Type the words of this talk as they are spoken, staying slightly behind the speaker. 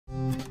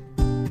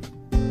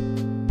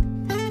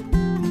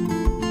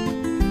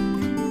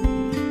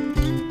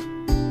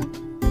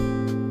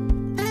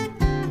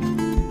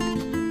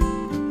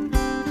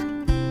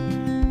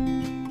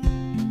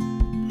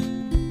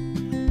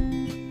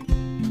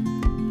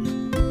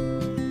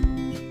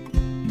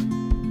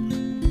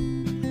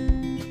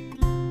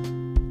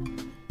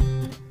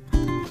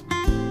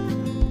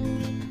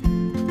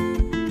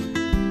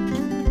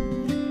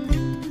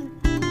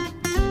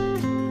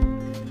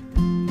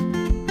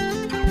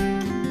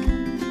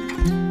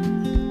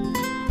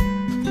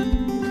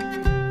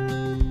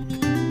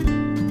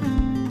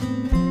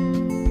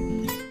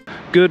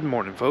Good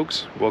morning,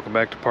 folks. Welcome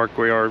back to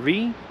Parkway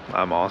RV.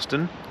 I'm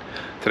Austin.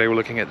 Today we're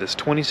looking at this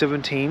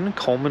 2017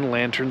 Coleman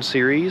Lantern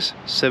Series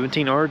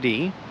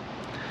 17RD.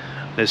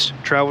 This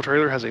travel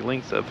trailer has a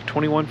length of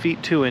 21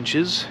 feet 2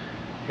 inches,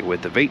 a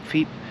width of 8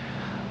 feet,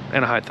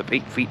 and a height of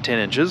 8 feet 10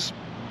 inches,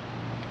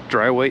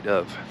 dry weight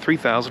of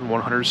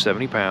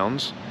 3,170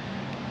 pounds,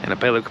 and a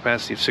payload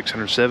capacity of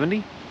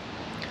 670.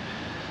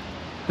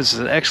 This is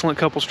an excellent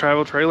couples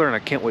travel trailer, and I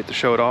can't wait to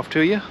show it off to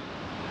you.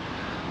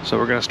 So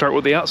we're going to start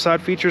with the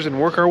outside features and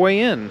work our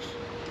way in.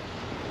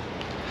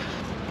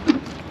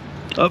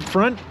 Up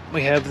front,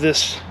 we have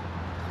this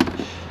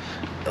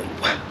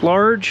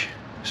large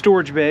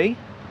storage bay.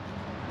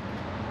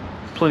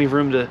 Plenty of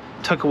room to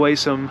tuck away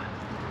some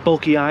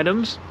bulky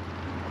items.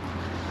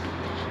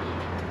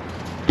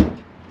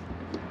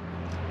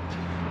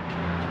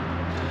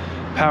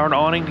 Powered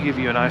awning to give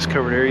you a nice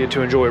covered area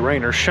to enjoy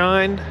rain or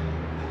shine.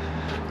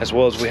 As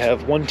well as we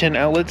have 110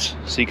 outlets,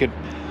 so you could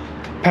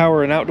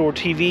power an outdoor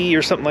TV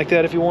or something like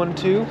that if you wanted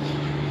to.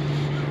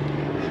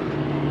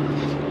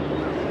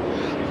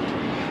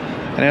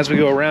 And as we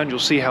go around, you'll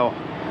see how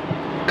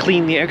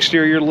clean the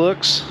exterior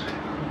looks.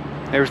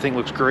 Everything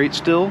looks great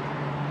still.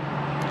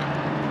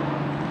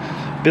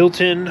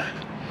 Built-in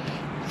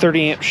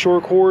 30-amp shore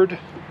cord.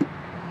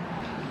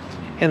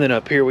 And then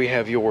up here we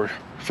have your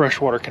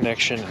freshwater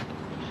connection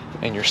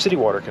and your city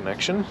water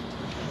connection.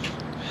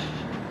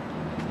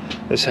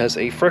 This has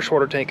a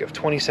freshwater tank of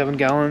 27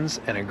 gallons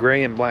and a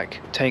gray and black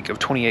tank of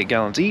 28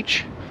 gallons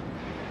each.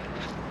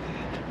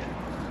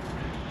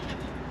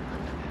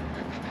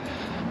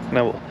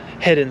 Now we'll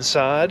head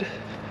inside.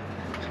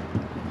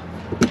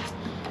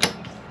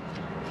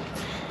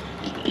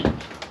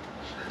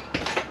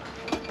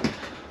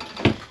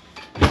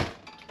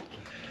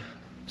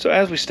 So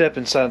as we step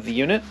inside the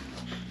unit,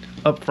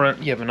 up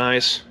front you have a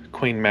nice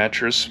queen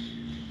mattress.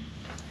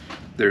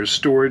 There's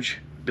storage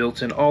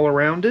built in all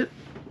around it.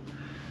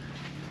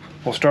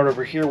 We'll start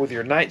over here with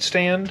your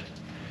nightstand.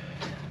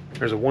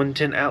 There's a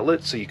 110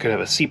 outlet, so you could have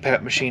a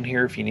CPAP machine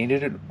here if you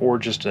needed it, or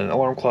just an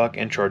alarm clock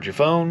and charge your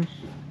phone.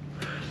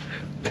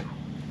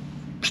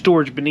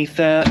 Storage beneath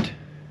that.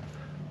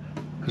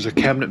 There's a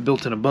cabinet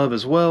built in above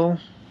as well.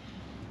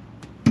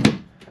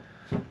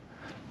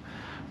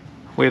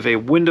 We have a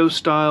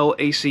window-style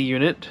AC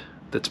unit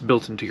that's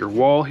built into your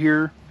wall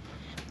here.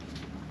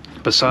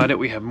 Beside it,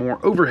 we have more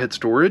overhead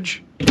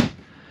storage.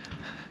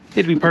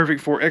 It'd be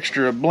perfect for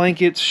extra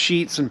blankets,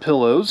 sheets, and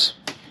pillows.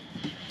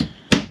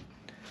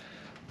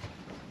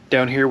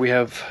 Down here we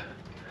have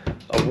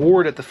a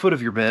ward at the foot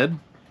of your bed,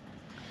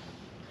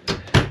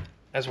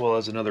 as well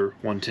as another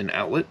 110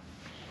 outlet.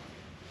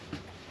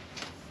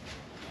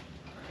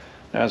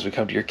 Now as we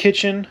come to your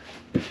kitchen,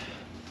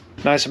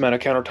 nice amount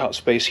of countertop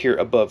space here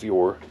above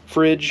your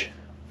fridge,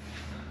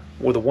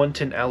 with a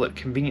 110 outlet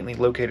conveniently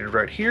located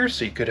right here,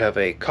 so you could have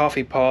a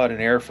coffee pot, an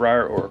air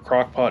fryer, or a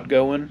crock pot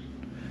going.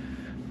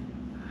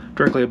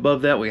 Directly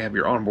above that we have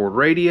your onboard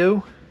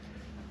radio.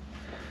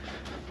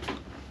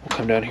 We'll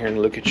come down here and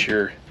look at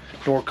your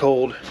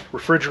Norcold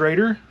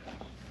refrigerator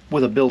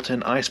with a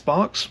built-in ice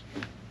box.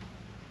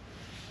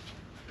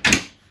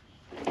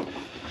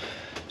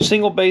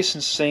 Single basin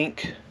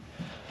sink,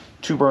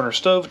 2-burner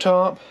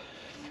stovetop,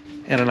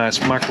 and a nice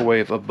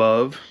microwave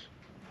above.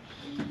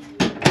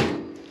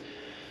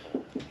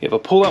 You have a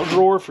pull-out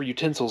drawer for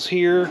utensils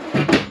here,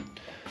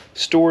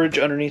 storage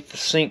underneath the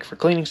sink for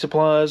cleaning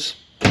supplies,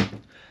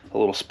 a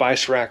little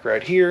spice rack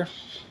right here,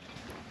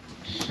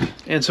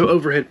 and some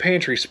overhead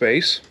pantry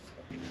space.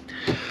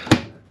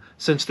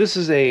 Since this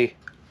is a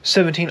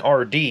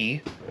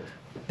 17RD,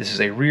 this is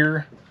a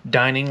rear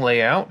dining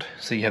layout,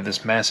 so you have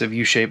this massive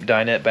U-shaped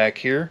dinette back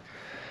here.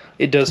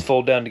 It does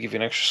fold down to give you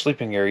an extra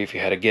sleeping area if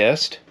you had a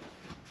guest.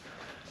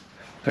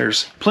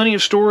 There's plenty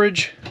of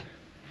storage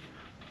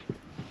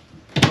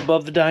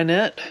above the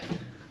dinette.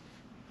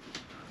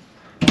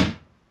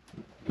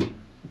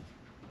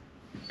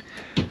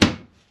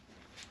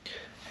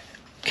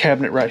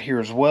 Cabinet right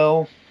here as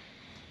well.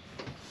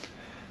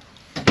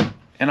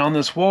 And on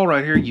this wall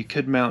right here you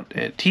could mount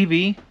a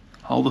TV.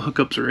 All the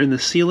hookups are in the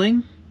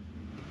ceiling.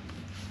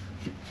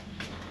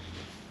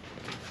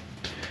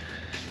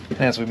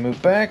 And as we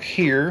move back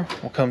here,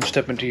 we'll come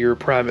step into your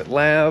private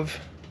lav.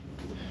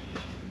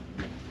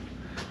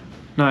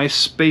 Nice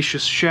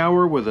spacious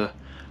shower with a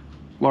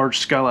large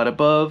skylight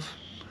above,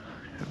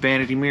 a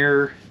vanity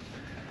mirror,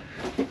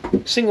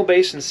 single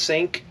basin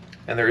sink.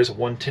 And there is a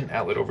 110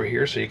 outlet over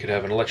here, so you could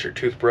have an electric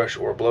toothbrush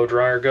or a blow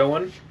dryer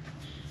going.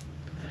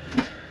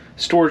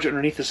 Storage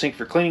underneath the sink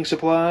for cleaning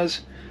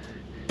supplies.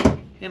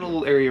 And a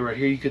little area right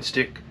here you could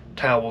stick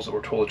towels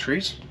or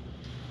toiletries.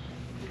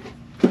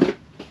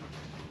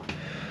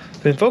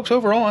 Then folks,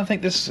 overall I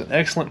think this is an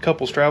excellent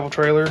couples travel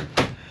trailer.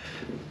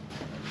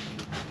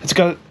 It's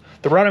got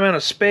the right amount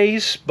of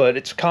space, but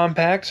it's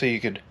compact, so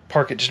you could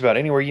park it just about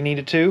anywhere you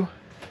needed to.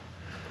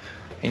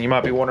 And you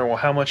might be wondering, well,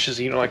 how much does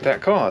a unit like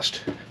that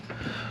cost?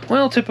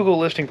 Well, typical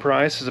listing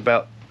price is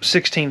about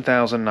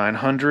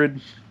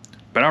 $16,900,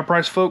 but our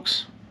price,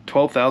 folks,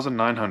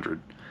 $12,900.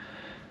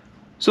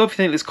 So if you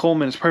think this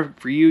Coleman is perfect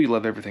for you, you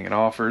love everything it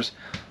offers,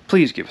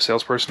 please give a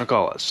salesperson a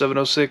call at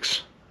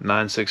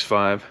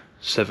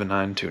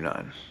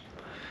 706-965-7929.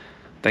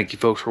 Thank you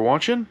folks for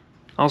watching.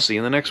 I'll see you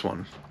in the next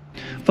one.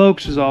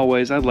 Folks, as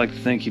always, I'd like to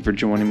thank you for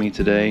joining me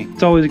today.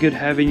 It's always good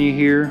having you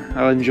here.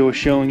 I enjoy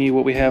showing you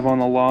what we have on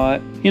the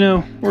lot. You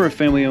know, we're a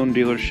family-owned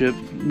dealership,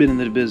 been in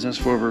the business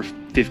for over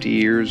 50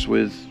 years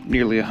with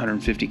nearly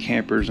 150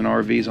 campers and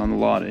RVs on the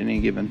lot at any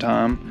given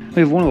time.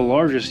 We have one of the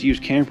largest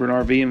used camper and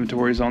RV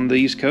inventories on the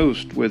East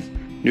Coast, with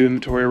new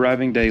inventory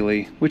arriving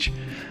daily, which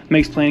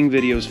makes planning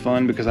videos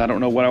fun because I don't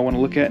know what I want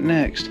to look at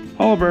next.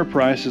 All of our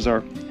prices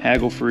are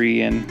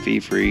haggle-free and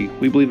fee-free.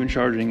 We believe in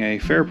charging a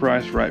fair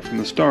price right from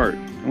the start,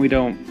 and we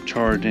don't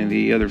charge any of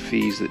the other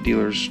fees that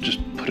dealers just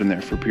put in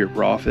there for pure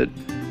profit.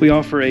 We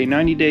offer a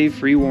 90-day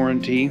free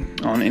warranty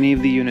on any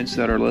of the units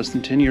that are less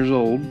than 10 years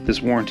old.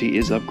 This warranty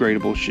is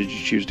upgradable should you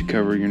choose to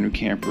cover your new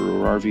camper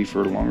or RV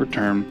for a longer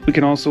term. We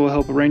can also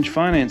help arrange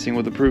financing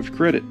with approved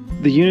credit.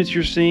 The units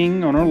you're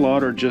seeing on our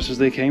lot are just as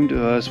they came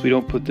to us. We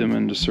don't put them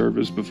into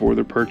service before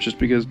they're purchased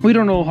because we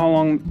don't know how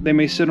long they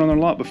may sit on their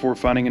lot before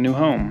finding a new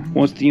home.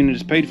 Once the unit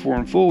is paid for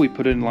in full, we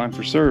put it in line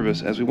for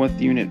service, as we want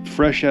the unit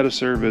fresh out of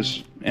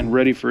service and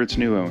ready for its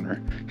new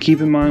owner.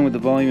 Keep in mind, with the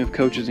volume of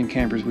coaches and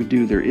campers we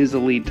do, there is a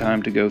lead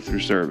time to go through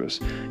service.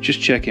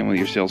 Just check in with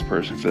your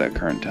salesperson for that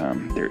current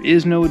time. There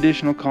is no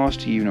additional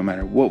cost to you no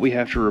matter what we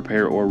have to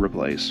repair or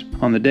replace.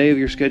 On the day of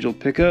your scheduled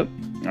pickup,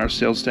 our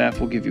sales staff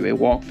will give you a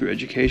walkthrough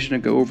education to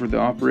go over the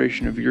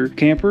operation of your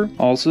camper.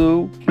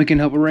 Also, we can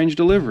help arrange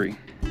delivery.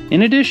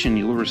 In addition,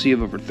 you will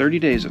receive over 30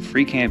 days of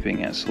free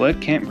camping at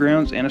select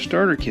campgrounds and a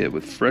starter kit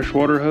with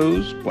freshwater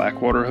hose,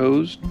 black water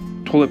hose,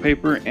 toilet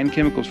paper, and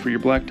chemicals for your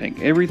black tank.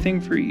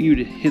 Everything for you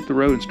to hit the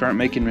road and start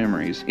making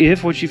memories.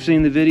 If what you've seen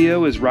in the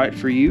video is right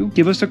for you,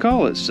 give us a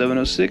call at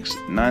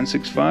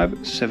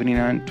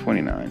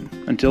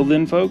 706-965-7929. Until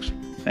then, folks,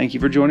 thank you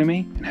for joining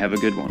me and have a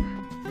good one.